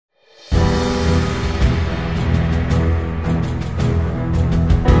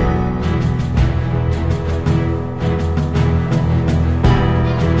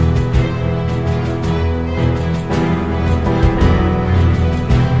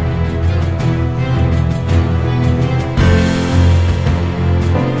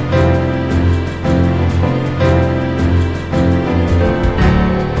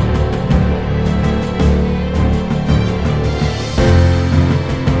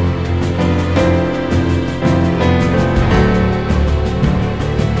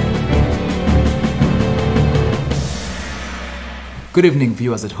Good evening,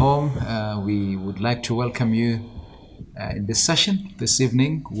 viewers at home. We would like to welcome you in this session this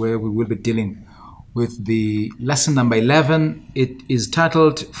evening, where we will be dealing with the lesson number 11. It is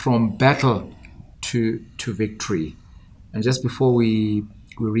titled From Battle to Victory. And just before we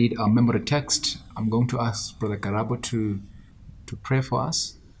read our memory text, I'm going to ask Brother Garabo to pray for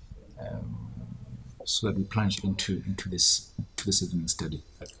us so that we plunge into this evening's study.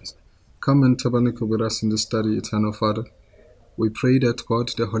 Come and tabernacle with us in this study, Eternal Father. We pray that God,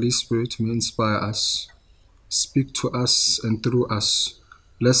 the Holy Spirit, may inspire us, speak to us and through us,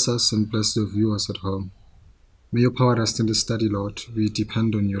 bless us and bless the viewers at home. May you power us in this study, Lord. We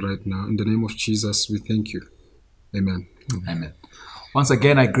depend on you right now. In the name of Jesus, we thank you. Amen. Amen. Once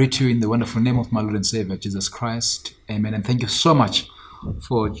again, I greet you in the wonderful name of my Lord and Savior, Jesus Christ. Amen. And thank you so much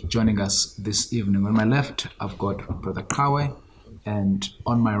for joining us this evening. On my left, I've got Brother Kawe, and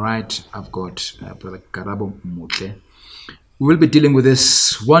on my right, I've got Brother Garabo Mute. We will be dealing with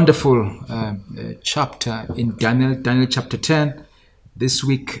this wonderful chapter in Daniel chapter 10. This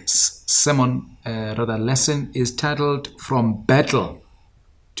week's sermon, lesson, is titled From Battle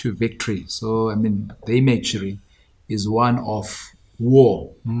to Victory. So, the imagery is one of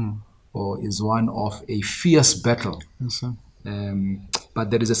war, or is one of a fierce battle. Yes, sir.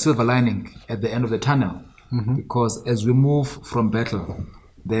 But there is a silver lining at the end of the tunnel, because as we move from battle,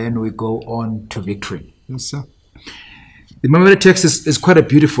 then we go on to victory. Yes, sir. The memory text is quite a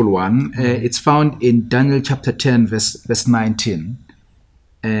beautiful one. It's found in Daniel chapter 10, verse 19.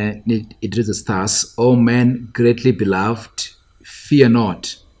 It reads as thus: O man greatly beloved, fear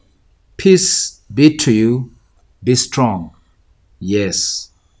not. Peace be to you, be strong.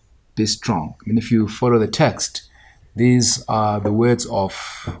 Yes, be strong. If you follow the text, these are the words of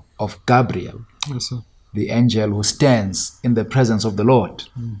Gabriel, Yes, sir. the angel who stands in the presence of the Lord,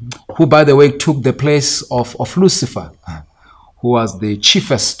 who, by the way, took the place of Lucifer, who was the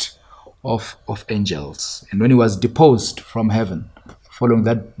chiefest of angels. And when he was deposed from heaven, following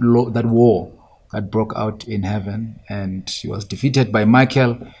that war that broke out in heaven, and he was defeated by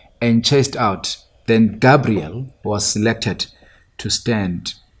Michael and chased out, then Gabriel was selected to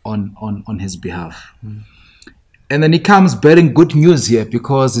stand on his behalf. And then he comes bearing good news here,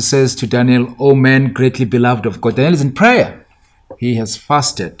 because he says to Daniel, O man greatly beloved of God. Daniel is in prayer. He has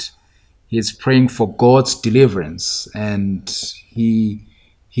fasted. He is praying for God's deliverance. And he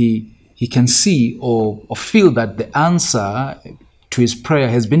can see or feel that the answer to his prayer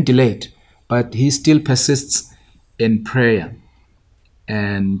has been delayed. But he still persists in prayer.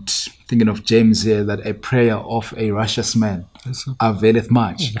 And thinking of James here, that a prayer of a righteous man availeth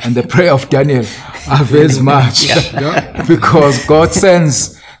much, and the prayer of Daniel avails much, because God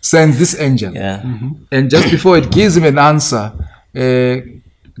sends this angel, and just before it gives him an answer,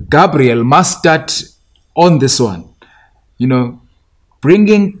 Gabriel must start on this one,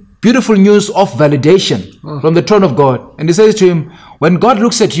 bringing beautiful news of validation from the throne of God. And he says to him, when God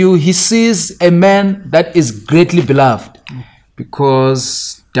looks at you, he sees a man that is greatly beloved,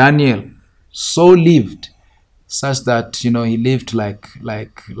 because Daniel so lived such that he lived like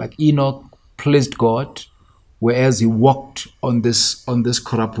Enoch pleased God, whereas he walked on this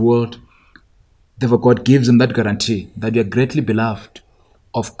corrupt world. Therefore, God gives him that guarantee that you are greatly beloved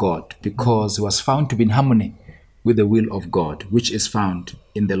of God, because he was found to be in harmony with the will of God, which is found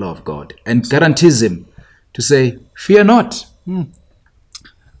in the law of God, and guarantees him to say, fear not. And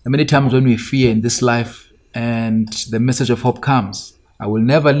many times when we fear in this life, and the message of hope comes, I will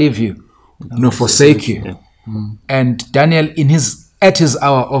never leave you nor forsake you. And Daniel, at his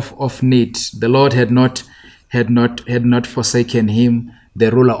hour of need, the Lord had not forsaken him.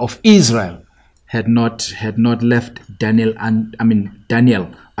 The ruler of Israel had not left Daniel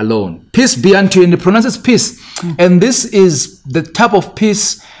alone. Peace be unto you. And he pronounces peace, and this is the type of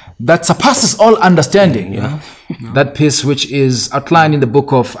peace that surpasses all understanding. That peace which is outlined in the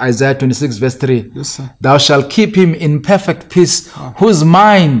book of Isaiah 26 verse 3. Yes, sir. Thou shalt keep him in perfect peace, whose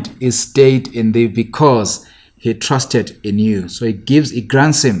mind is stayed in thee, because he trusted in you. So he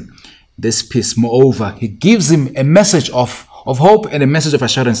grants him this peace. Moreover, he gives him a message of hope and a message of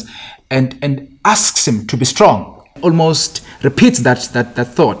assurance, and asks him to be strong. Almost repeats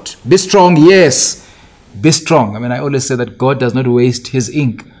that thought. Be strong, yes, be strong. I always say that God does not waste his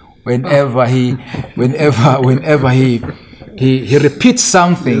ink. Whenever he repeats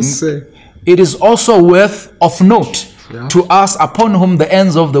something, Yes, it is also worth of note to us, upon whom the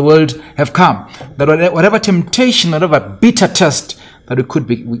ends of the world have come. That whatever temptation, whatever bitter test that we could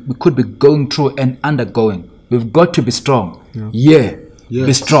be going through and undergoing, we've got to be strong.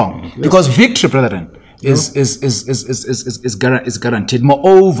 Be strong, because victory, brethren, is guaranteed.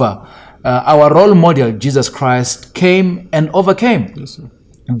 Moreover, our role model, Jesus Christ, came and overcame. Yes, sir.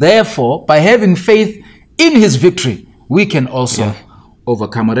 Therefore, by having faith in his victory, we can also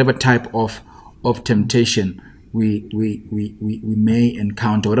overcome whatever type of temptation we may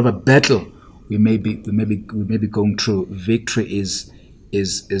encounter, whatever battle we may be going through. Victory is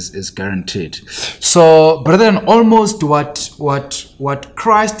guaranteed. So, brethren, almost what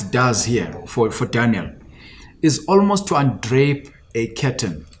Christ does here for Daniel is almost to undrape a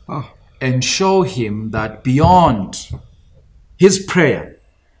curtain and show him that beyond his prayer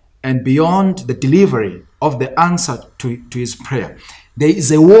and beyond the delivery of the answer to his prayer, there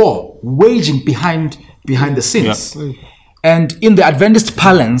is a war waging behind the scenes. Yeah. And in the Adventist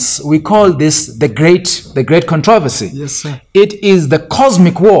parlance, we call this the great controversy. Yes, sir. It is the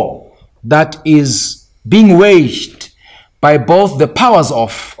cosmic war that is being waged by both the powers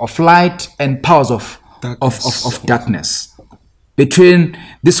of light and powers of darkness. Between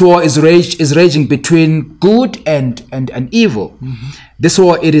this war is raging between good and evil. Mm-hmm. This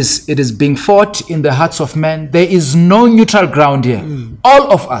war it is being fought in the hearts of men. There is no neutral ground here.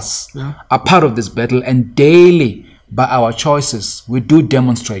 All of us are part of this battle, and daily by our choices we do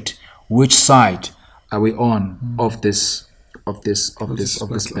demonstrate which side are we on of this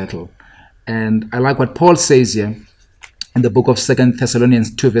battle. And I like what Paul says here in the book of 2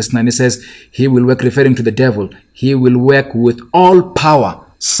 Thessalonians 2 verse 9. He says, he will work, referring to the devil, he will work with all power,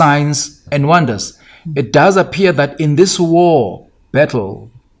 signs and wonders. It does appear that in this war, battle,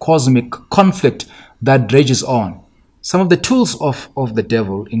 cosmic conflict that rages on, some of the tools of the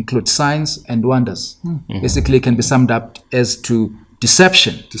devil include signs and wonders. Basically, it can be summed up as to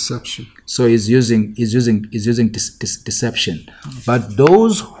deception. So he's using deception. But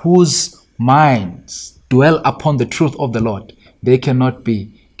those whose minds dwell upon the truth of the Lord, they cannot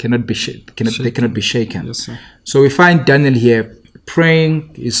be shaken. Yes, sir. So we find Daniel here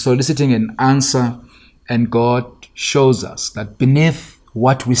praying, he's soliciting an answer, and God shows us that beneath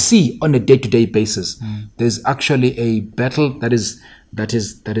what we see on a day-to-day basis, there's actually a battle that is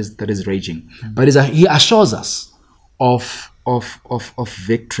raging. But he assures us of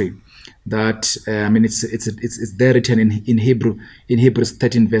victory. That it's there written in Hebrews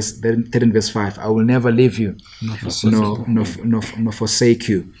 13 verse 5. I will never leave you, nor forsake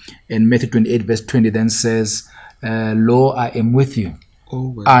you. And Matthew 28 verse 20 then says, "Lo, I am with you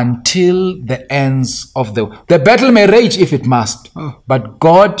until the ends of the battle may rage if it must, but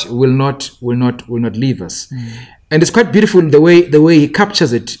God will not leave us." And it's quite beautiful the way he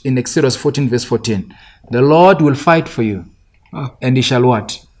captures it in Exodus 14 verse 14. The Lord will fight for you, and he shall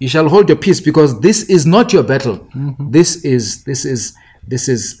what? You shall hold your peace, because this is not your battle. This is the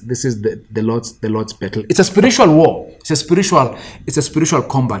Lord's battle. It's a spiritual war. It's a spiritual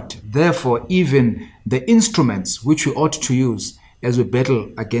combat. Therefore, even the instruments which we ought to use as we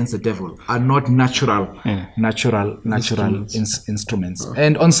battle against the devil are not natural instruments.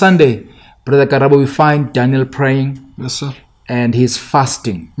 And on Sunday, Brother Karabo, we find Daniel praying. Yes, sir. And he's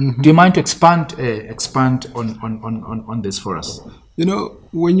fasting. Do you mind to expand on this for us? You know,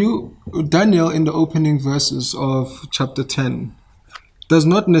 Daniel in the opening verses of chapter 10 does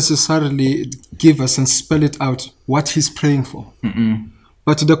not necessarily give us and spell it out what he's praying for.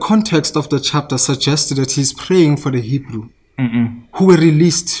 But the context of the chapter suggested that he's praying for the Hebrew who were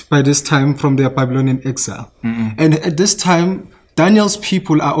released by this time from their Babylonian exile. And at this time, Daniel's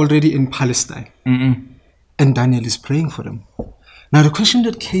people are already in Palestine. And Daniel is praying for them. Now, the question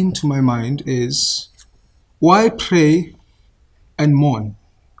that came to my mind is, why pray and mourn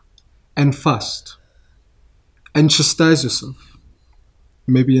and fast and chastise yourself,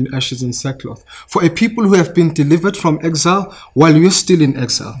 maybe in ashes and sackcloth, for a people who have been delivered from exile while you're still in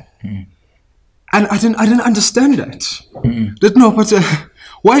exile? And I didn't understand that.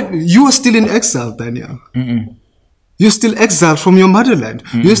 Why you are still in exile, Daniel? You're still exiled from your motherland.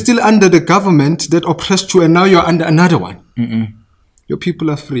 You're still under the government that oppressed you, and now you're under another one. Your people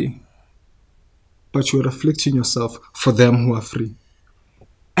are free, but you're afflicting yourself for them who are free.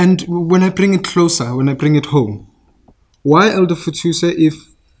 And when I bring it closer, when I bring it home, why, Elder Futuse,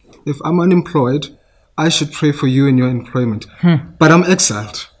 if I'm unemployed, I should pray for you in your employment, but I'm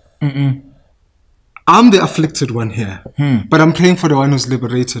exiled? I'm the afflicted one here, but I'm praying for the one who's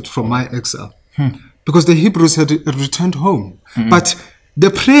liberated from my exile. Because the Hebrews had returned home. But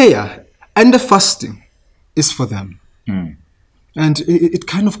the prayer and the fasting is for them. And it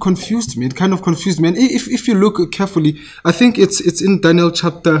kind of confused me. And if you look carefully, I think it's in Daniel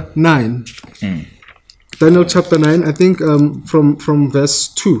chapter 9. Daniel chapter 9, I think from verse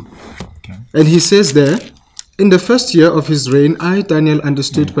 2. Okay. And he says there, "In the first year of his reign, I, Daniel,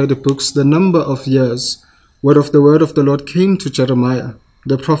 understood by the books the number of years whereof the word of the Lord came to Jeremiah,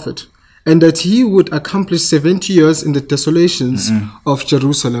 the prophet, and that he would accomplish 70 years in the desolations of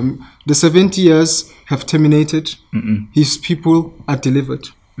Jerusalem. The 70 years have terminated. His people are delivered.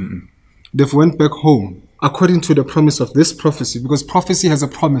 They've went back home according to the promise of this prophecy, because prophecy has a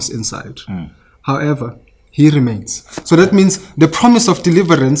promise inside. However, he remains. So that means the promise of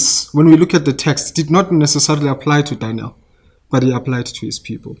deliverance, when we look at the text, did not necessarily apply to Daniel, but it applied to his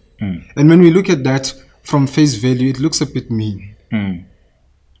people. And when we look at that from face value, it looks a bit mean.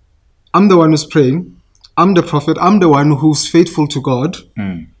 I'm the one who's praying. I'm the prophet. I'm the one who's faithful to God.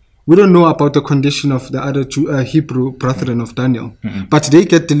 We don't know about the condition of the other Hebrew brethren of Daniel, but they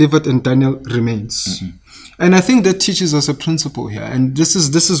get delivered and Daniel remains. And I think that teaches us a principle here. And this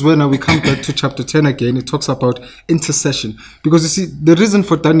is where now we come back to chapter 10 again. It talks about intercession. Because you see, the reason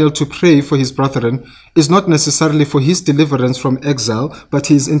for Daniel to pray for his brethren is not necessarily for his deliverance from exile, but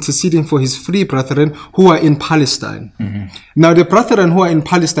he is interceding for his free brethren who are in Palestine. Now, the brethren who are in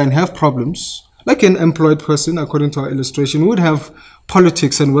Palestine have problems. Like an employed person, according to our illustration, would have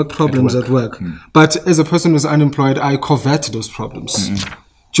politics and work problems at work. But as a person who's unemployed, I covet those problems.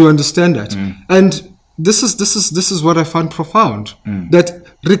 Do you understand that? And this is what I find profound. That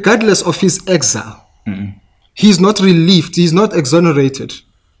regardless of his exile, he's not relieved, he's not exonerated,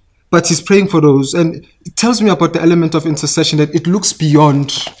 but he's praying for those. And it tells me about the element of intercession, that it looks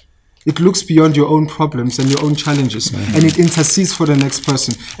beyond your own problems and your own challenges, and it intercedes for the next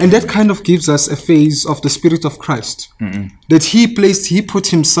person. And that kind of gives us a phase of the Spirit of Christ, that he put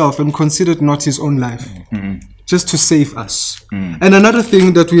himself and considered not his own life, just to save us. And another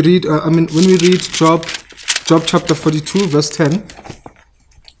thing that we read, when we read Job chapter 42, verse 10,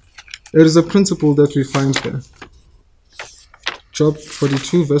 there is a principle that we find there. Job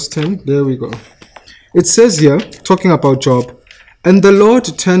 42, verse 10, there we go. It says here, talking about Job, "And the Lord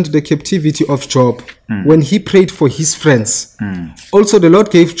turned the captivity of Job when he prayed for his friends. Also, the Lord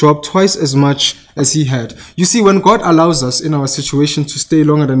gave Job twice as much as he had." You see, when God allows us in our situation to stay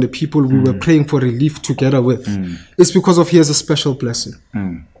longer than the people we were praying for relief together with, it's because he has a special blessing.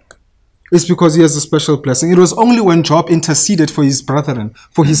 It's because he has a special blessing. It was only when Job interceded for his brethren,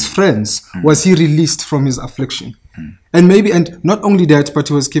 for his friends, was he released from his affliction. And not only that, but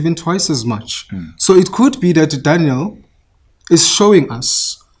he was given twice as much. So it could be that Daniel is showing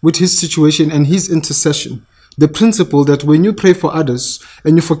us with his situation and his intercession the principle that when you pray for others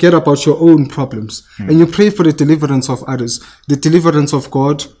and you forget about your own problems and you pray for the deliverance of others, the deliverance of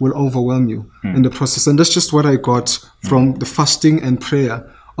God will overwhelm you in the process. And that's just what I got from the fasting and prayer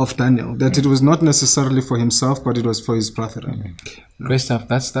of Daniel, that it was not necessarily for himself, but it was for his brethren. Great stuff.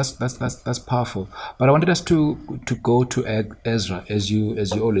 That's powerful. But I wanted us to go to Ezra, as you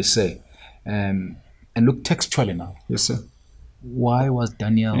always say, and look textually now. Yes, sir. Why was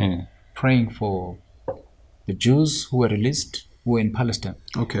Daniel praying for the Jews who were released, who were in Palestine?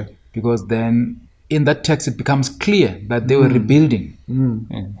 Okay. Because then in that text it becomes clear that they were rebuilding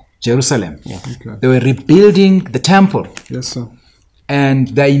Jerusalem. Okay. They were rebuilding the temple. Yes, sir. And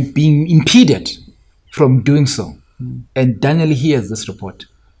they're being impeded from doing so. And Daniel hears this report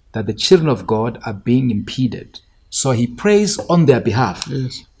that the children of God are being impeded. So he prays on their behalf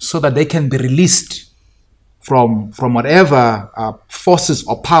so that they can be released from whatever forces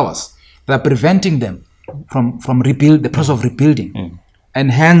or powers that are preventing them from the process of rebuilding.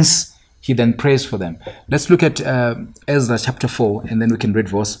 And hence, he then prays for them. Let's look at Ezra chapter 4, and then we can read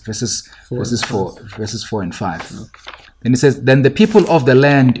verses 4 and 5. And it says, "Then the people of the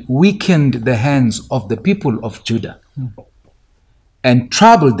land weakened the hands of the people of Judah and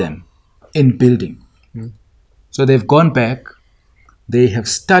troubled them in building." So they've gone back. They have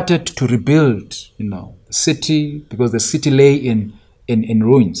started to rebuild, the city, because the city lay in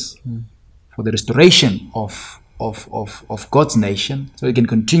ruins, for the restoration of God's nation, so it can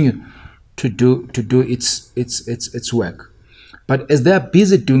continue to do its work. But as they are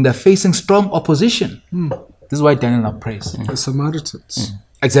busy doing, they're facing strong opposition. This is why Daniel now prays. The Samaritans.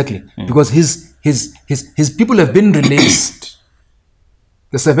 Exactly, because his people have been released.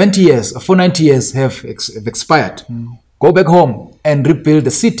 The 70 years, 490 years have expired. Go back home and rebuild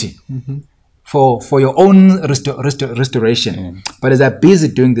the city for your own restoration. But as they're busy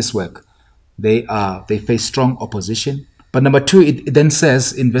doing this work, they face strong opposition. But number 2, it then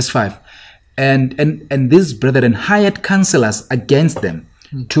says in verse 5, and these brethren hired counselors against them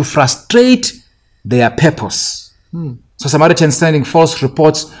to frustrate their purpose. So Samaritans sending false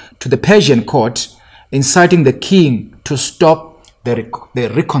reports to the Persian court, inciting the king to stop the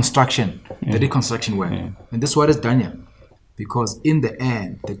reconstruction work. And this is what is Daniel, because in the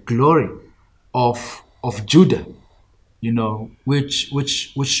end, the glory of Judah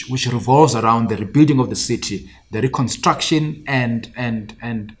which revolves around the rebuilding of the city, the reconstruction, and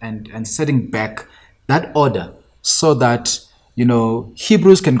setting back that order, so that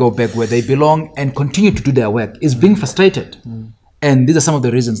Hebrews can go back where they belong and continue to do their work, is being frustrated. And these are some of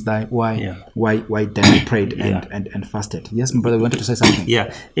the reasons why Daniel prayed and fasted. Yes, my brother, you wanted to say something?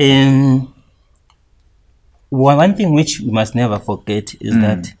 Yeah. One thing which we must never forget is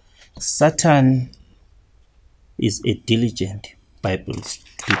that Satan is a diligent Bible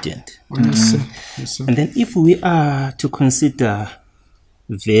student. Yes, sir. And then if we are to consider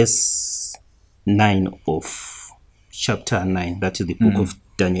verse 9 of chapter 9, that is the book of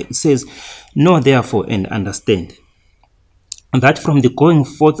Daniel, it says, "Know therefore and understand that from the going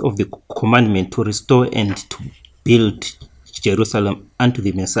forth of the commandment to restore and to build Jerusalem unto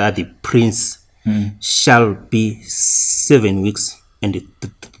the Messiah the Prince shall be 7 weeks and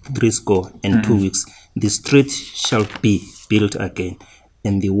 62 weeks. The street shall be built again,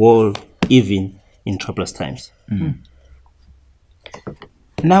 and the wall even in troublous times."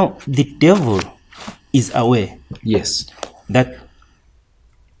 Now, the devil is aware that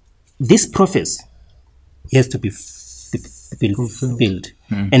this prophecy has to be fulfilled.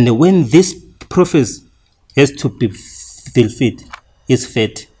 And when this prophecy has to be fulfilled, his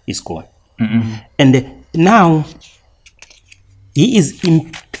fate is gone. And now he is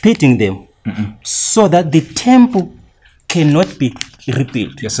impeding them so that the temple cannot be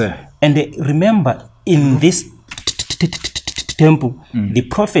rebuilt. Yes, sir. And remember, in this temple, the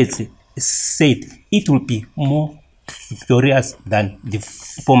prophets said it will be more glorious than the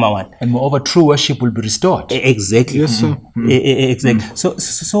former one. And moreover, true worship will be restored. Exactly. Yes, sir. Exactly. So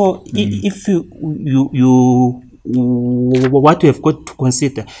if you what we have got to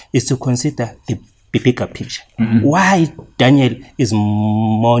consider is to consider the bigger picture. Why Daniel is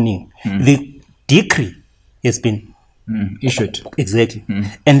mourning? The decree has been issued. Exactly.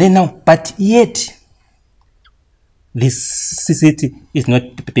 And then now, but yet this city is not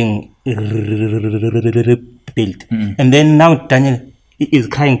being rebuilt. And then now Daniel is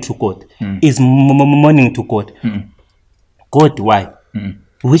crying to God, is mourning to God. God, why?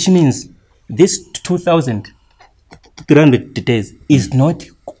 Which means this 2,300 days is not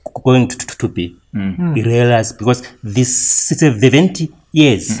going to be realized, because this 70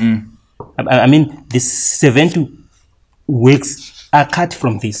 years, I mean, this 70 weeks are cut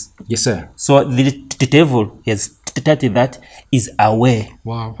from this. Yes, sir. So the devil has started that, is aware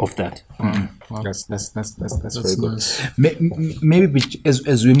of that. Wow. That's very good. Nice. Maybe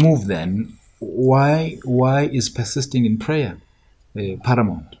as we move then, why is persisting in prayer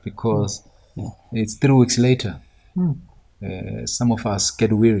paramount? Because it's 3 weeks later. Some of us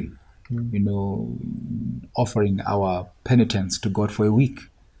get weary, offering our penitence to God for a week.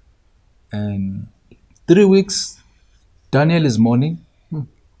 And 3 weeks, Daniel is mourning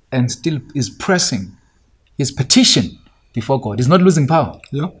and still is pressing his petition before God. He's not losing power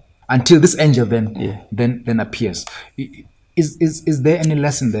until this angel then appears. Is there any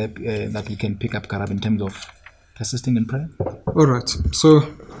lesson there that we can pick up, Karab, in terms of persisting in prayer? All right. So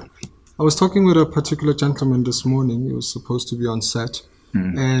I was talking with a particular gentleman this morning. He was supposed to be on set,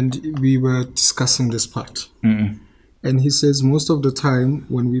 and we were discussing this part. And he says most of the time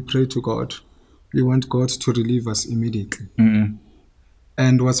when we pray to God, we want God to relieve us immediately.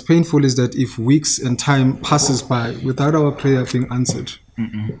 And what's painful is that if weeks and time passes by without our prayer being answered,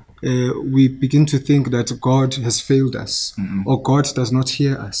 we begin to think that God has failed us or God does not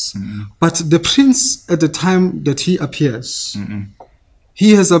hear us. But the prince, at the time that he appears,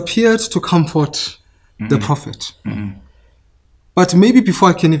 he has appeared to comfort the prophet. But maybe before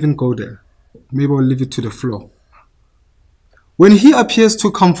I can even go there, maybe I'll leave it to the floor. When he appears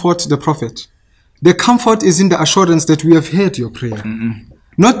to comfort the prophet, the comfort is in the assurance that we have heard your prayer.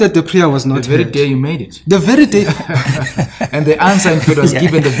 Not that the prayer was not heard. The very day you made it. The very day. And the answer in fact was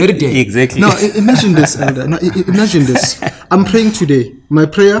given the very day. Exactly. Now, imagine this, Elder. Now, imagine this. I'm praying today. My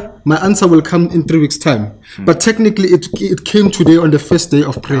prayer, my answer will come in 3 weeks' time. But technically, it came today on the first day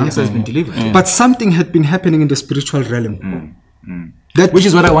of prayer. The answer has been delivered. But something had been happening in the spiritual realm. Which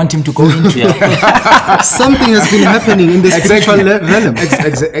is what I want him to go into. Something has been happening in the spiritual realm.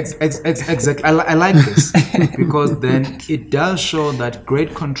 Exactly. I like this because then it does show that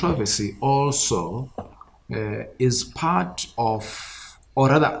great controversy also is part of, or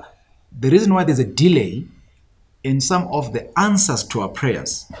rather, the reason why there's a delay in some of the answers to our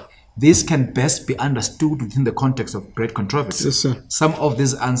prayers. This can best be understood within the context of great controversy. Yes, sir. Some of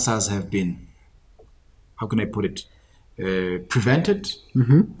these answers have been, how can I put it? Prevented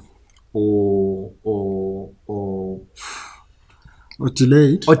or Or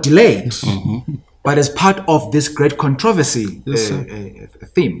delayed. but as part of this great controversy Yes, sir.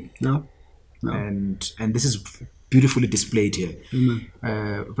 theme. No. No. And this is beautifully displayed here.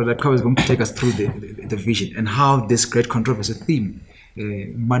 Amen. Brother Kawa is going to take us through the vision and how this great controversy theme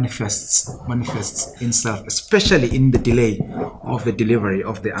manifests itself, especially in the delay of the delivery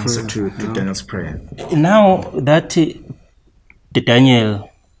of the answer to Daniel's prayer. Now that Daniel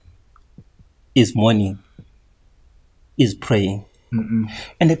is mourning, is praying,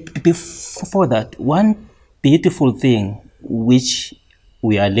 and before that, one beautiful thing which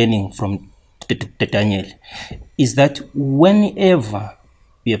we are learning from Daniel is that whenever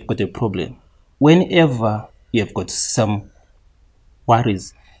we have got a problem, whenever we have got some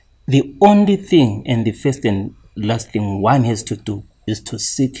worries, the only thing and the first and last thing one has to do is to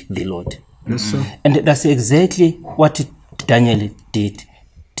seek the Lord. Yes, sir. And that's exactly what Daniel did.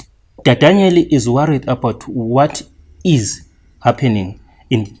 Daniel is worried about what is happening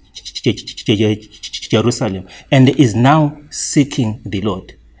in Jerusalem and is now seeking the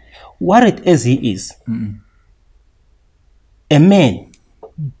Lord. Worried as he is, a man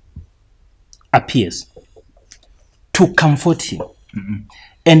appears to comfort him.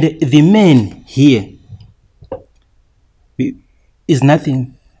 And the man here is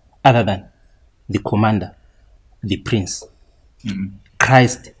nothing other than the commander, the prince,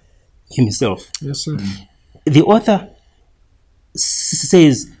 Christ himself. Yes, sir. The author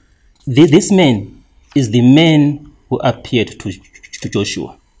says this man is the man who appeared to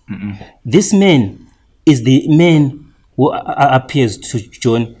Joshua. This man is the man who appears to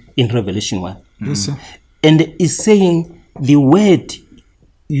John in Revelation 1. Yes, sir. And is saying the word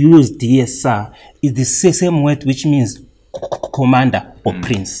used here, sir, is the same word which means commander or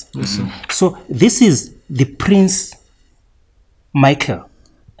prince. Yes, sir. So this is the Prince Michael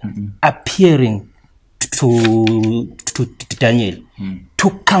appearing to Daniel to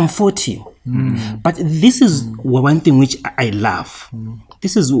comfort him. But this is one thing which I love.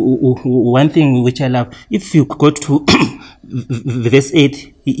 This is one thing which I love. If you go to verse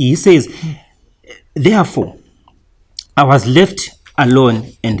 8, he says, therefore, I was left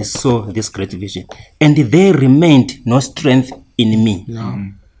alone and saw this great vision, and there remained no strength in me.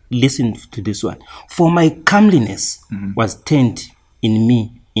 Listen to this one. For my comeliness was turned in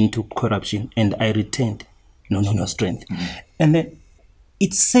me into corruption, and I returned no strength. And then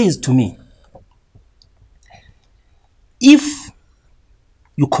it says to me, if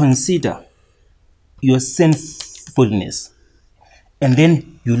you consider your sinfulness and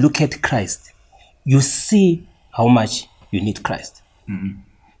then you look at Christ, you see how much you need Christ.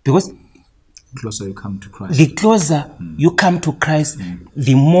 Because The closer you come to Christ. the closer you come to Christ,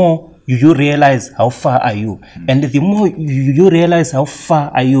 the more you realize how far are you. And the more you realize how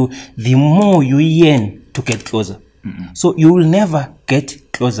far are you, the more you yearn to get closer. So you will never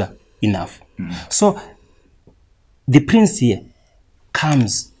get closer enough. So the prince here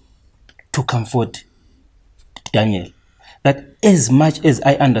comes to comfort Daniel, that as much as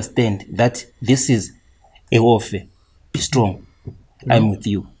I understand that this is a warfare, be strong, I'm with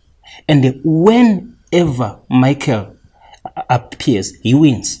you. And whenever Michael appears, he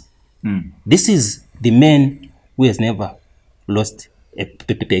wins. This is the man who has never lost a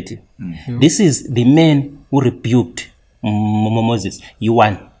battle. This is the man who rebuked Moses. He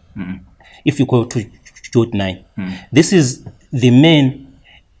won. If you go to Jude 9, this is the man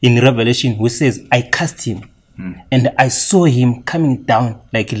in Revelation who says, I cast him and I saw him coming down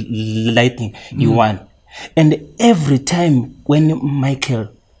like lightning. He won. And every time when Michael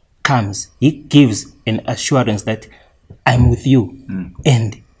comes, he gives an assurance that I'm with you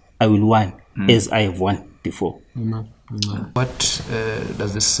and I will win as I have won before. Amen. Amen. What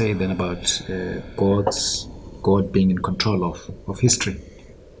does this say then about God being in control of history?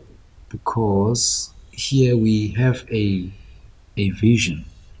 Because here we have a vision.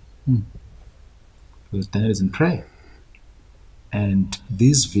 Because Daniel is in prayer. And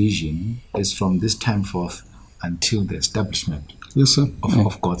this vision is from this time forth until the establishment Yes, sir.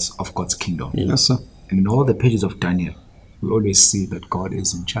 of God's kingdom. Yes, sir. And in all the pages of Daniel, we always see that God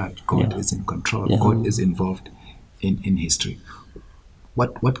is in charge, God is in control, God is involved in history.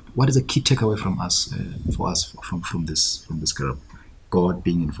 What is a key takeaway from us from this group? God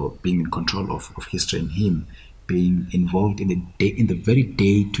being involved, being in control of history, and Him being involved in the very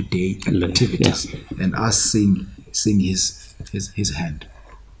day-to-day activities, and us seeing His hand.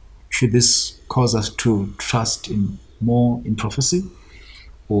 Should this cause us to trust more in prophecy,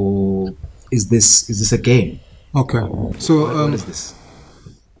 or is this a game? Okay. So What is this?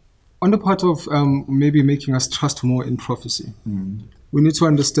 on the part of maybe making us trust more in prophecy, we need to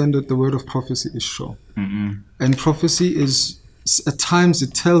understand that the word of prophecy is sure. And prophecy is at times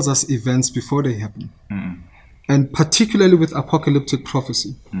it tells us events before they happen. And particularly with apocalyptic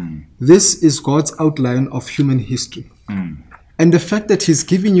prophecy, this is God's outline of human history. And the fact that he's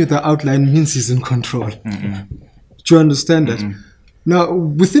giving you the outline means he's in control. Do you understand that? Now,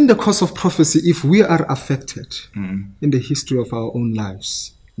 within the course of prophecy, if we are affected in the history of our own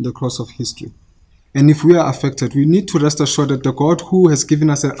lives, in the course of history, and if we are affected, we need to rest assured that the God who has given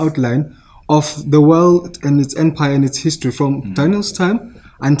us an outline of the world and its empire and its history from Daniel's time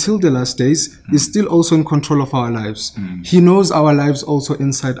until the last days is still also in control of our lives. He knows our lives also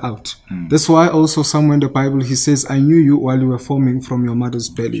inside out. That's why also somewhere in the Bible he says, I knew you while you were forming from your mother's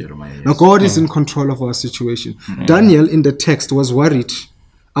belly. Now God is in control of our situation. Daniel in the text was worried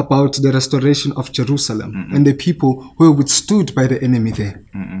about the restoration of Jerusalem and the people who were withstood by the enemy there.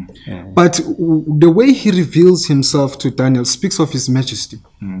 But the way he reveals himself to Daniel speaks of his majesty.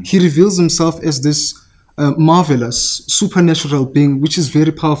 He reveals himself as this marvelous, supernatural being, which is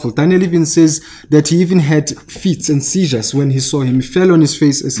very powerful. Daniel even says that he even had fits and seizures when he saw him. He fell on his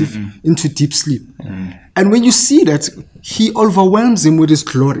face as if into deep sleep. And when you see that, he overwhelms him with his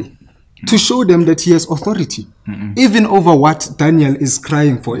glory to show them that he has authority, even over what Daniel is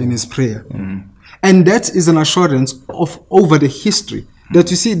crying for in his prayer. And that is an assurance of over the history. That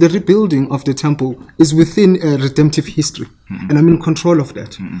you see, the rebuilding of the temple is within a redemptive history. And I'm in control of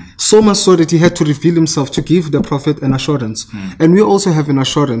that. So much so that he had to reveal himself to give the prophet an assurance. And we also have an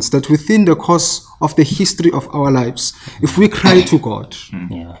assurance that within the course of the history of our lives, if we cry to God,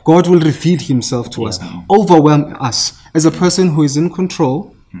 God will reveal himself to us, overwhelm us as a person who is in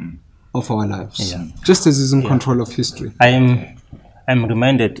control of our lives, just as he's in control of history. I'm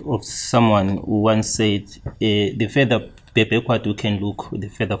reminded of someone who once said, the further backward we can look, the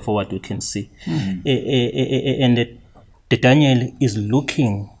further forward we can see. And the Daniel is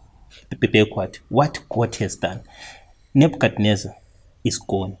looking backward, what God has done. Nebuchadnezzar is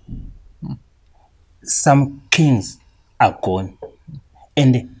gone. Some kings are gone.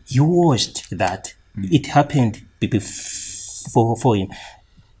 And he watched that. It happened before him.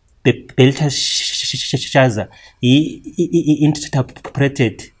 Belteshazzar, he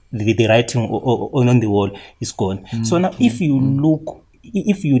interpreted the writing on the wall is gone. So now if you look,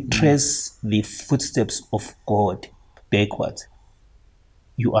 if you trace the footsteps of God backwards,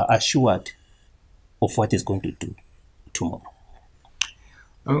 you are assured of what he's going to do tomorrow.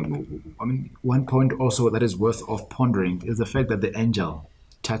 I mean, one point also that is worth of pondering is the fact that the angel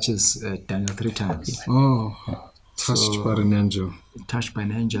touches Daniel 3 times. Touched by an angel. Touched by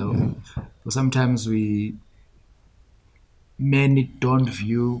an angel. So sometimes many don't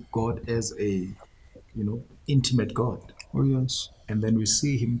view God as a, intimate God. Oh, yes. And then we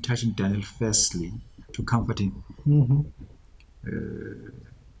see him touching Daniel firstly to comfort him.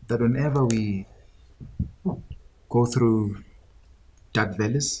 That whenever we go through dark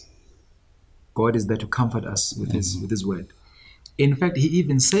valleys, God is there to comfort us with his word. In fact, he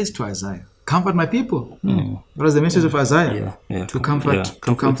even says to Isaiah, comfort my people. What is the message of Isaiah? To comfort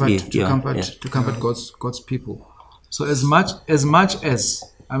God's people. So as much as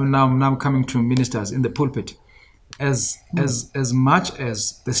I'm now coming to ministers in the pulpit, as much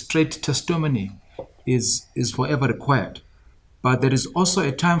as the straight testimony is forever required, but there is also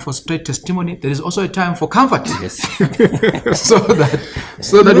a time for straight testimony. There is also a time for comfort. Yes. so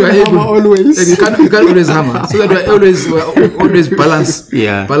that we are able always. You can't always hammer. So that we are always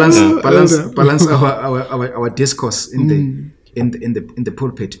balance our discourse in the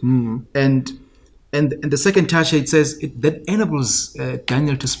pulpit. And the second touch, it says that enables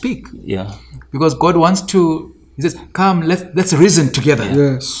Daniel to speak. Yeah. Because God wants to. He says, "Come, let's reason together."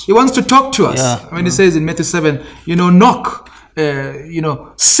 Yes. He wants to talk to us. Yeah. When he says in Matthew 7, knock.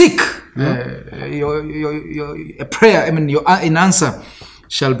 Seek a prayer. An answer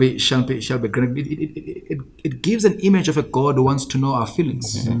shall be granted. It gives an image of a God who wants to know our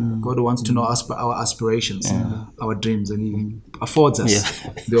feelings. God who wants to know our aspirations, our dreams, and he affords us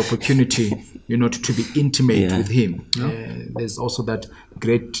the opportunity, to be intimate with him. There's also that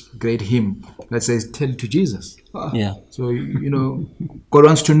great hymn that says, "Tell it to Jesus." So God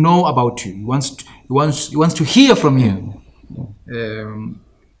wants to know about you. He wants to hear from you. And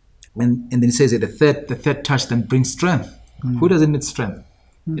then he says that the third touch then brings strength. Who doesn't need strength?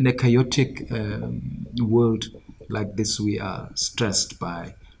 In a chaotic world like this, we are stressed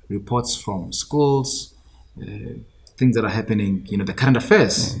by reports from schools, things that are happening. The current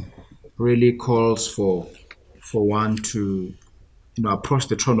affairs really calls for one to approach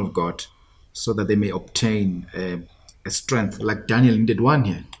the throne of God so that they may obtain a strength, like Daniel needed one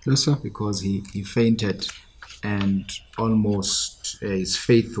here. Yes, sir. Because he fainted and almost his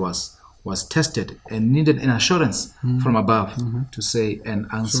faith was was tested and needed an assurance from above to say and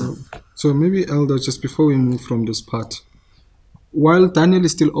answer. So maybe, Elder, just before we move from this part, while Daniel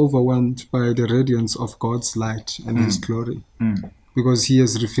is still overwhelmed by the radiance of God's light and his glory, because he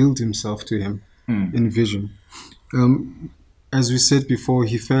has revealed himself to him in vision, as we said before,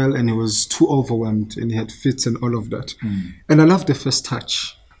 he fell and he was too overwhelmed and he had fits and all of that. And I love the first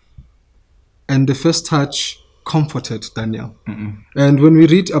touch. And the first touch comforted Daniel. And when we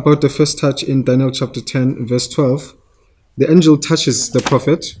read about the first touch in Daniel chapter 10, verse 12, the angel touches the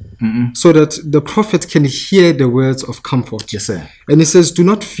prophet so that the prophet can hear the words of comfort. Yes, sir. And he says, do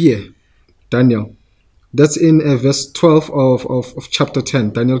not fear, Daniel. That's in verse 12 of chapter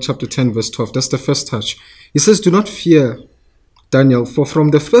 10, Daniel chapter 10, verse 12. That's the first touch. He says, do not fear, Daniel, for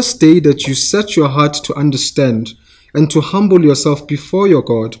from the first day that you set your heart to understand and to humble yourself before your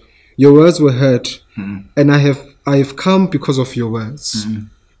God, your words were heard, and I have come because of your words.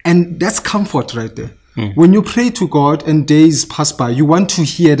 And that's comfort right there. When you pray to God and days pass by, you want to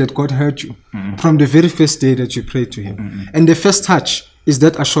hear that God heard you from the very first day that you prayed to him. And the first touch is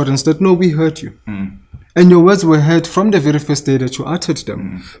that assurance that, no, we heard you. And your words were heard from the very first day that you uttered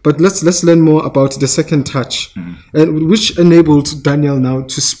them. But let's learn more about the second touch, and which enabled Daniel now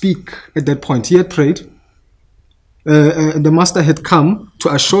to speak at that point. He had prayed. The master had come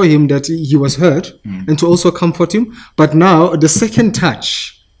to assure him that he was heard and to also comfort him. But now the second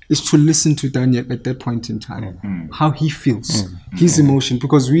touch is to listen to Daniel at that point in time, how he feels, his emotion,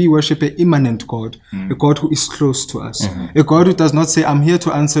 because we worship an immanent God, a God who is close to us, a God who does not say, I'm here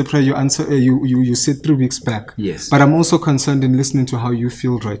to answer prayer, you answer, you said 3 weeks back. Yes. But I'm also concerned in listening to how you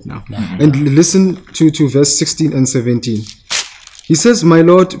feel right now. And listen to verse 16 and 17. He says, my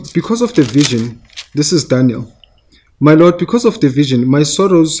Lord, because of the vision, this is Daniel, my Lord, because of the vision, my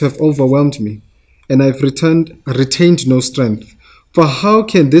sorrows have overwhelmed me, and I've retained no strength. For how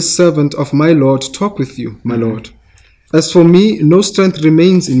can this servant of my Lord talk with you, my Lord? As for me, no strength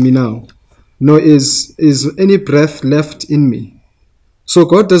remains in me now, nor is any breath left in me. So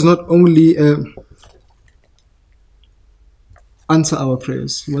God does not only answer our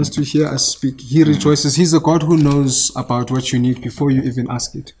prayers. He wants to hear us speak. He rejoices. He's a God who knows about what you need before you even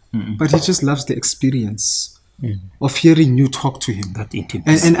ask it. But he just loves the experience of hearing you talk to him. That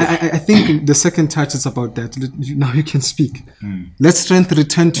intimacy. And I think the second touch is about that. Now you can speak. Let strength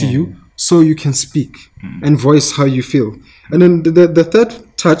return to you so you can speak and voice how you feel. And then the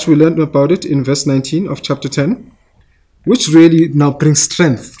third touch, we learned about it in verse 19 of chapter 10, which really now brings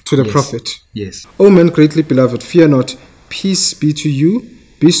strength to the prophet. Yes. O men greatly beloved, fear not. Peace be to you.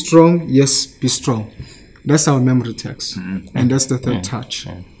 Be strong. Yes, be strong. That's our memory text. And that's the third touch.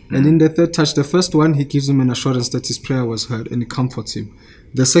 And in the third touch, the first one, he gives him an assurance that his prayer was heard and he comforts him.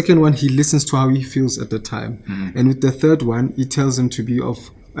 The second one, he listens to how he feels at the time. And with the third one, he tells him to be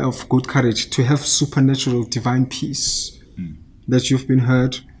of good courage, to have supernatural divine peace, that you've been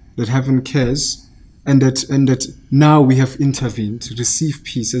heard, that heaven cares, and that now we have intervened to receive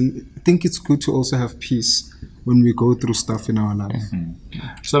peace. And I think it's good to also have peace when we go through stuff in our life.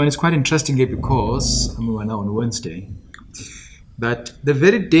 So it's quite interesting here because we are now on Wednesday, that the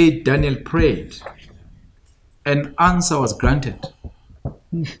very day Daniel prayed, an answer was granted.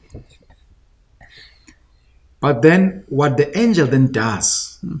 But then what the angel then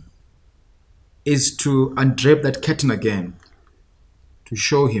does is to undrape that curtain again, to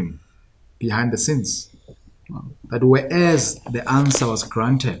show him behind the scenes that whereas the answer was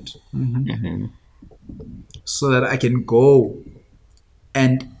granted, so that I can go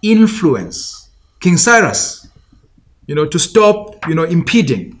and influence King Cyrus, to stop,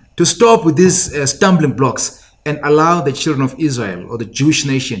 impeding, to stop with these stumbling blocks and allow the children of Israel or the Jewish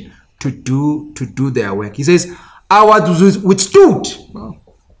nation to do their work. He says, I was withstood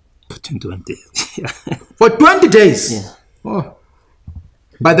For 21 days. for 20 days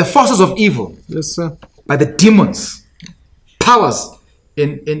by the forces of evil, Yes, sir. by the demons, powers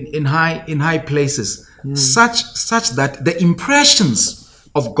in high places, such that the impressions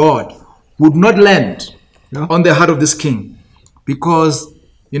of God would not land on the heart of this king, because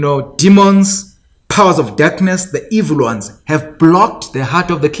demons, powers of darkness, the evil ones have blocked the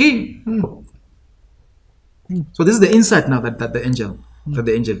heart of the king. So this is the insight now that the angel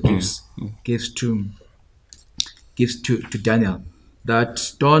gives to Daniel,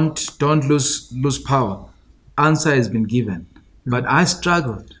 that don't lose power. Answer has been given, but I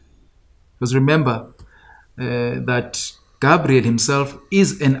struggled, because remember that Gabriel himself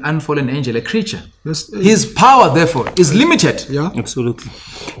is an unfallen angel, a creature. Yes. His power, therefore, is limited. Yeah. Absolutely.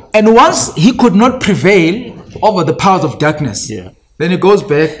 And once he could not prevail over the powers of darkness, Then he goes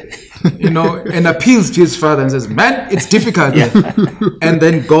back, and appeals to his father and says, man, it's difficult. And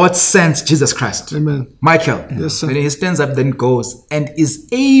then God sends Jesus Christ. Amen. Michael. Yes, sir. Then he stands up, then goes and is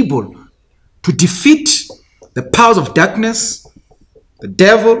able to defeat the powers of darkness, the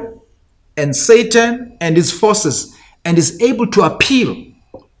devil, and Satan and his forces, and is able to appeal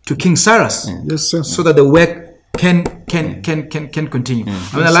to King Cyrus. Yes, sir. So that the work can continue.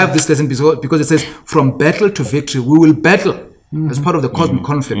 I love this lesson because it says, from battle to victory, we will battle as part of the cosmic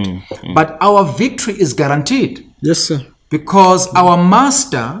conflict. But our victory is guaranteed. Yes, sir. Because our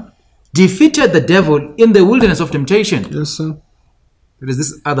master defeated the devil in the wilderness of temptation. Yes, sir. There is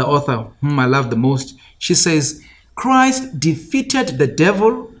this other author whom I love the most. She says, Christ defeated the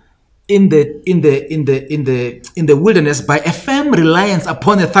devil in the wilderness by a firm reliance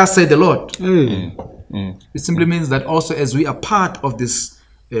upon the thus said the Lord. Hey. It simply means that also as we are part of this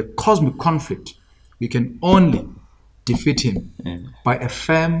cosmic conflict, we can only defeat him by a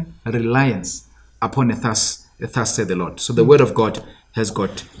firm reliance upon a thus said the Lord. So the word of God has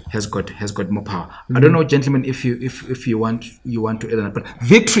got more power. I don't know, gentlemen, if you want to add on, but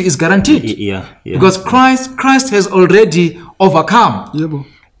victory is guaranteed. Yeah. Because Christ has already overcome. Yeah, bro.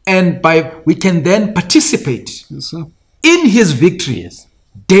 And we can then participate Yes, sir. in his victory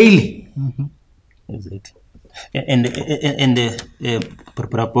daily. Exactly. And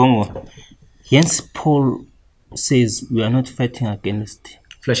Prabongo, hence Paul says we are not fighting against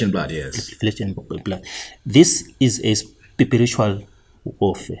Flesh and blood, yes. flesh and blood. This is a spiritual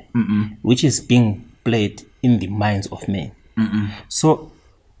warfare, which is being played in the minds of men. So,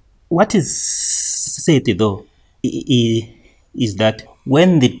 what is said though is that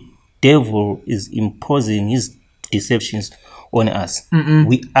when the devil is imposing his deceptions on us,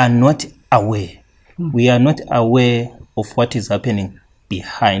 we are not aware. We are not aware of what is happening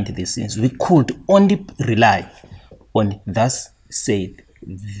behind the scenes. We could only rely on thus said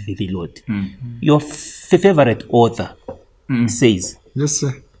the Lord. Your favorite author says, Yes,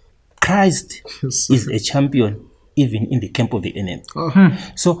 sir. Christ Yes, sir. is a champion even in the camp of the enemy. Oh.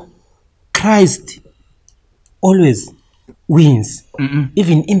 So Christ always wins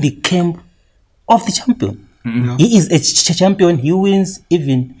even in the camp of the champion. He is a champion. He wins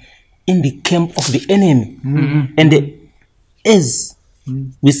even in the camp of the enemy. And as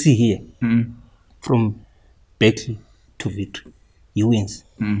we see here, from battle to victory, he wins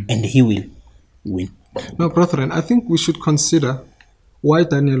and he will win. Now, brethren, I think we should consider why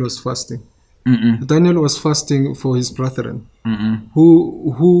Daniel was fasting. Daniel was fasting for his brethren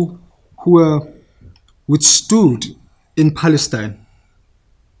who withstood in Palestine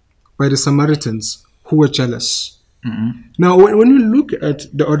by the Samaritans who were jealous. Now, when you look at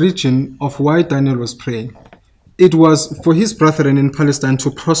the origin of why Daniel was praying, it was for his brethren in Palestine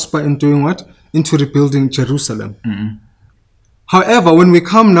to prosper in doing what? Into rebuilding Jerusalem. However, when we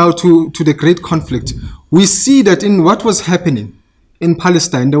come now to the great conflict, we see that in what was happening in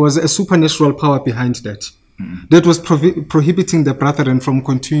Palestine, there was a supernatural power behind that. That was prohibiting the brethren from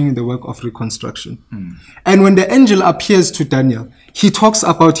continuing the work of reconstruction. And when the angel appears to Daniel, he talks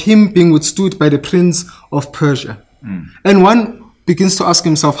about him being withstood by the prince of Persia. And one begins to ask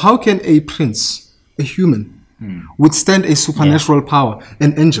himself, how can a prince, a human, withstand a supernatural power,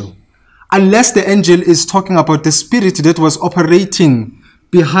 an angel? Unless the angel is talking about the spirit that was operating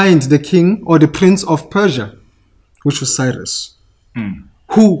behind the king or the prince of Persia, which was Cyrus,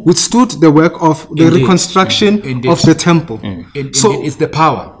 who withstood the work of the reconstruction of the temple. So it's the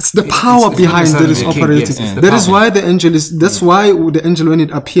power. It's the power behind that is operating. That is why the angel is. That's why the angel, when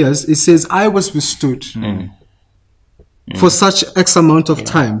it appears, it says, "I was withstood for such X amount of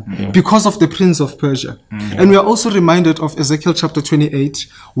time because of the prince of Persia." And we are also reminded of Ezekiel chapter 28,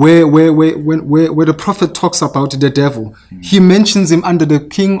 where the prophet talks about the devil. He mentions him under the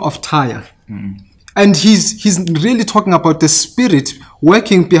king of Tyre. And he's really talking about the spirit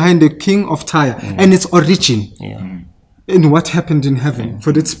working behind the king of Tyre and its origin and what happened in heaven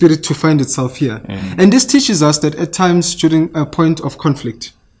for that spirit to find itself here. And this teaches us that at times during a point of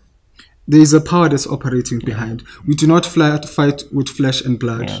conflict, there is a power that's operating behind. We do not fight with flesh and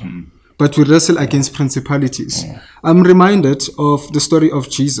blood, but we wrestle against principalities. I'm reminded of the story of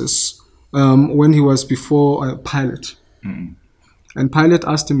Jesus when he was before Pilate. And Pilate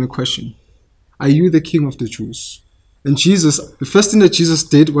asked him a question. Are you the king of the Jews? And Jesus, the first thing that Jesus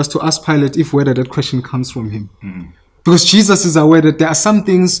did was to ask Pilate if whether that question comes from him. Because Jesus is aware that there are some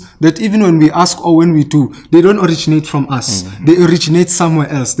things that even when we ask or when we do, they don't originate from us. They originate somewhere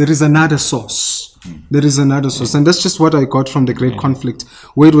else. There is another source. There is another source. And that's just what I got from the Great Conflict,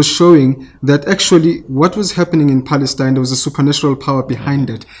 where it was showing that actually what was happening in Palestine, there was a supernatural power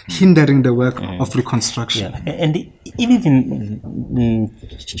behind it, hindering the work of reconstruction. Yeah. And even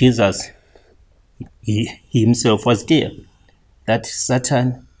Jesus, he himself was clear that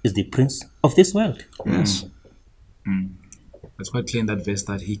Satan is the prince of this world. Yes. It's quite clear in that verse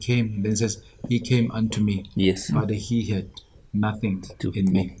that he came, and then it says, he came unto me, Yes. but he had nothing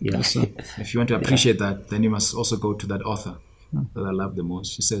in me. Yes. If you want to appreciate that, then you must also go to that author that I love the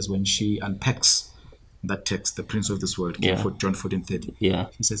most. She says, when she unpacks that text, the prince of this world, John 14:30,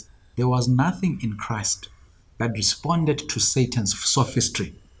 she says, there was nothing in Christ that responded to Satan's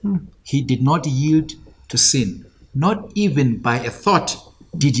sophistry. He did not yield to sin, not even by a thought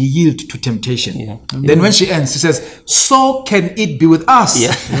did he yield to temptation. Then when she ends, she says, so can it be with us.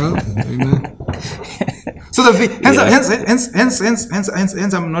 Amen. So hence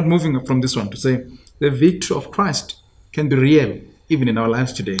I'm not moving from this one to say the victory of Christ can be real even in our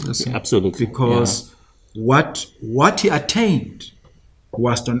lives today. Absolutely. Because what he attained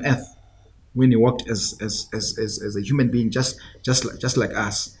was on earth when he walked as a human being just like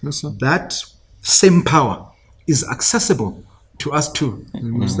us. That same power is accessible to us too,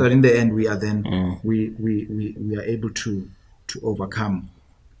 so that in the end we are then we are able to overcome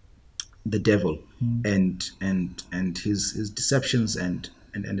the devil and his deceptions and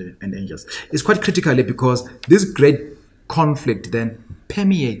angels. It's quite critically because this great conflict then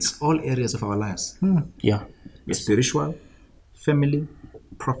permeates all areas of our lives. Spiritual, family,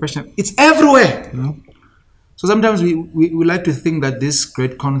 professional. It's everywhere. So sometimes we like to think that this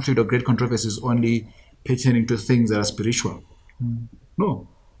great conflict or great controversy is only pertaining to things that are spiritual. No.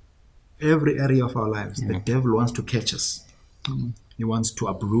 Every area of our lives, the devil wants to catch us. He wants to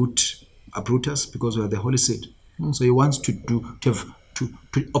uproot us because we are the Holy Seed. So he wants to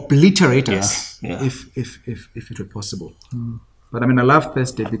obliterate us if it were possible. But I mean, I love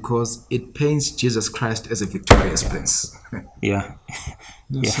Thursday because it paints Jesus Christ as a victorious prince. I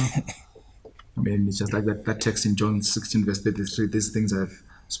mean, it's just like that text in John 16 verse 33. These things I've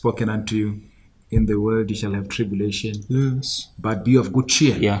spoken unto you. In the world you shall have tribulation. Yes. But be of good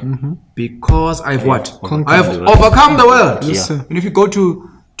cheer. Because I've what? Conquered. I have overcome the world. Yes, sir. And if you go to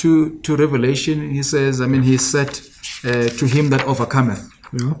Revelation, he says, I mean, he said to him that overcometh,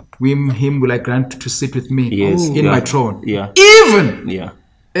 him will I grant to sit with me in my throne. Even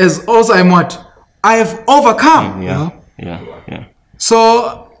as also I'm what? I have overcome.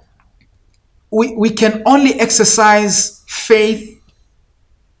 So we can only exercise faith,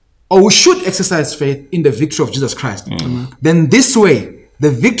 or we should exercise faith in the victory of Jesus Christ. Then this way,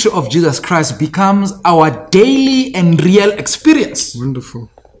 the victory of Jesus Christ becomes our daily and real experience. Wonderful.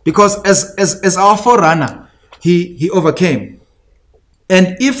 Because as our forerunner, he overcame.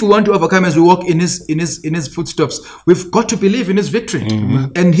 And if we want to overcome as we walk in his footsteps, we've got to believe in his victory.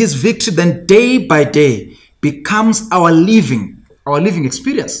 And his victory then day by day becomes our living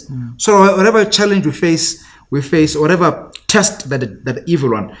experience. So whatever challenge we face, whatever test that the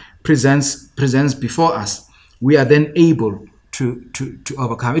evil one presents before us, we are then able to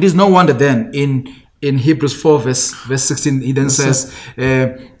overcome. It is no wonder then in Hebrews 4 verse 16 he then says,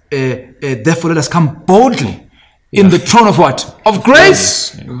 therefore let us come boldly in the throne of what? Of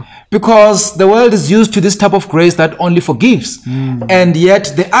grace. Because the world is used to this type of grace that only forgives. And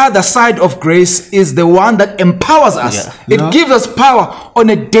yet the other side of grace is the one that empowers us. It gives us power on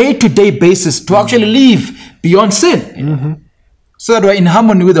a day-to-day basis to actually live beyond sin. So that we're in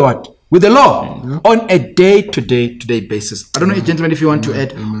harmony with the what? With the law on a day-to-day basis. I don't know, gentlemen, if you want to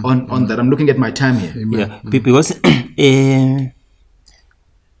add on that. I'm looking at my time here. Because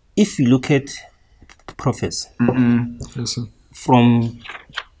if you look at prophets from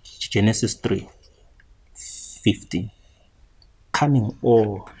Genesis 3:15 coming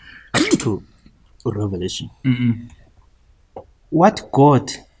all up to Revelation, what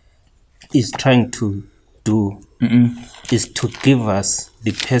God is trying to do is to give us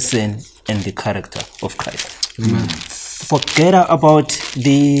the person and the character of Christ. Forget about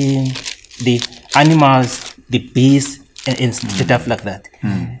the animals, the beasts, and stuff like that.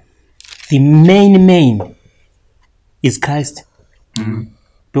 The main is Christ.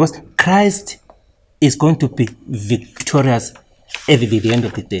 Because Christ is going to be victorious at the end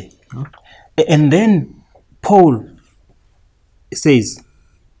of the day. And then Paul says,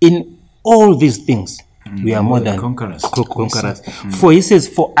 in all these things, we are more than conquerors. For he says,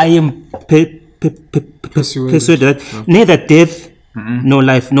 for I am persuaded that neither death, no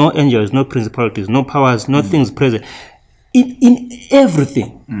life, no angels, no principalities, no powers, no things present, In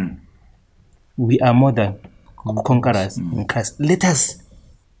everything, we are more than conquerors in Christ. Let us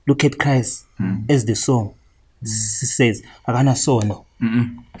look at Christ as the song says, "Agana sono."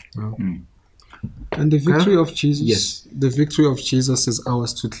 And the victory of Jesus, Yes. the victory of Jesus is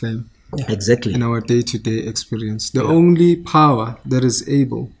ours to claim Exactly. in our day-to-day experience. The only power that is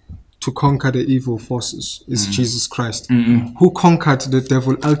able to conquer the evil forces is Jesus Christ, who conquered the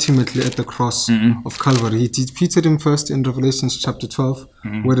devil ultimately at the cross of Calvary. He defeated him first in Revelation chapter 12,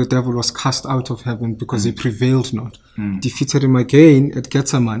 where the devil was cast out of heaven because he prevailed not. Defeated him again at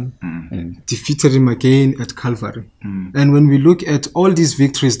Gethsemane, defeated him again at Calvary. And when we look at all these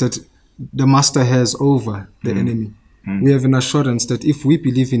victories that the Master has over the enemy, we have an assurance that if we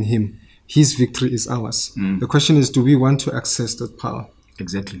believe in him, his victory is ours. The question is, do we want to access that power?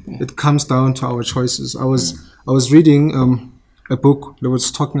 Exactly. It comes down to our choices. I was reading a book that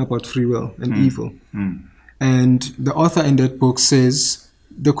was talking about free will and evil. And the author in that book says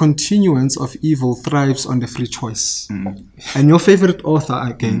the continuance of evil thrives on the free choice. And your favorite author,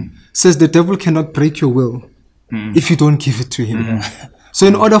 again, says the devil cannot break your will if you don't give it to him. So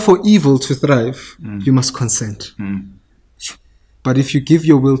in order for evil to thrive, you must consent. But if you give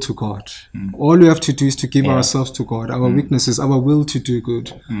your will to God, all we have to do is to give ourselves to God, our weaknesses, our will to do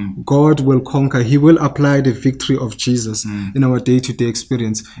good. God will conquer. He will apply the victory of Jesus in our day-to-day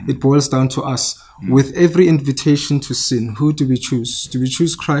experience. It boils down to us. With every invitation to sin, who do we choose? Do we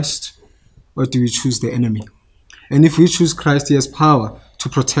choose Christ or do we choose the enemy? And if we choose Christ, he has power to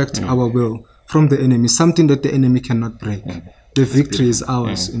protect our will from the enemy, something that the enemy cannot break. The victory is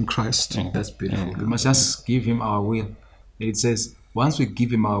ours in Christ. That's beautiful. We must just give him our will. It says, once we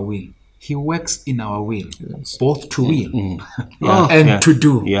give him our will, he works in our will, both to will and to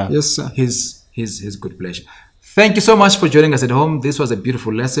do Yes, sir. his good pleasure. Thank you so much for joining us at home. This was a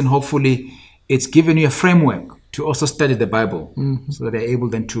beautiful lesson. Hopefully, it's given you a framework to also study the Bible, so that you're able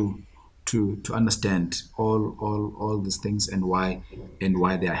then to understand all these things and why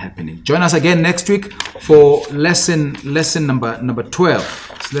they are happening. Join us again next week for lesson number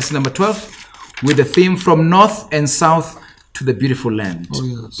 12. It's lesson number 12 with the theme from north and south to the beautiful land.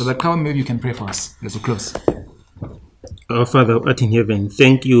 So that maybe you can pray for us as we close. Our Father who art in heaven,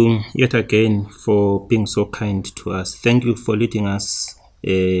 thank you yet again for being so kind to us. Thank you for leading us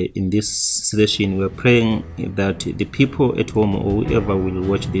in this session. We're praying that the people at home or whoever will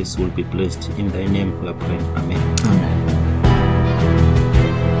watch this will be blessed. In thy name we are praying. Amen.